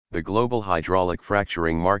The global hydraulic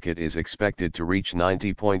fracturing market is expected to reach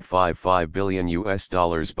 $90.55 billion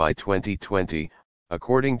by 2020,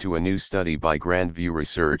 according to a new study by Grand View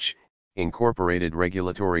Research. Incorporated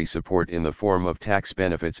regulatory support in the form of tax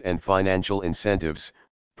benefits and financial incentives,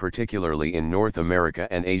 particularly in North America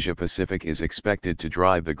and Asia Pacific, is expected to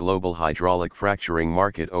drive the global hydraulic fracturing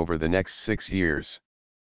market over the next 6 years.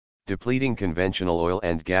 Depleting conventional oil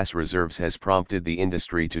and gas reserves has prompted the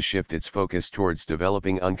industry to shift its focus towards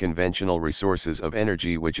developing unconventional resources of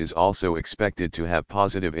energy, which is also expected to have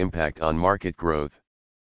positive impact on market growth.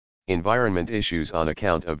 Environment issues on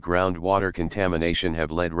account of groundwater contamination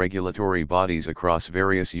have led regulatory bodies across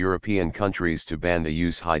various European countries to ban the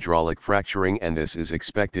use of hydraulic fracturing, and this is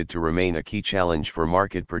expected to remain a key challenge for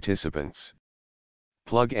market participants.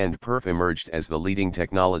 Plug and perf emerged as the leading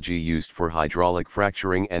technology used for hydraulic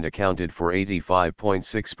fracturing and accounted for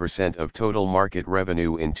 85.6% of total market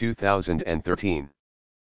revenue in 2013.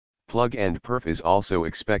 Plug and perf is also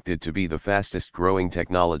expected to be the fastest growing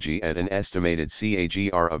technology at an estimated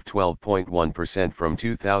CAGR of 12.1% from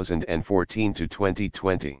 2014 to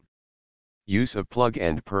 2020. Use of plug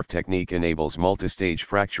and perf technique enables multistage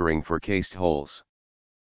fracturing for cased holes.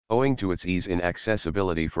 Owing to its ease in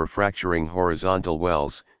accessibility for fracturing horizontal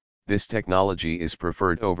wells, this technology is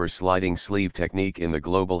preferred over sliding sleeve technique in the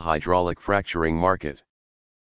global hydraulic fracturing market.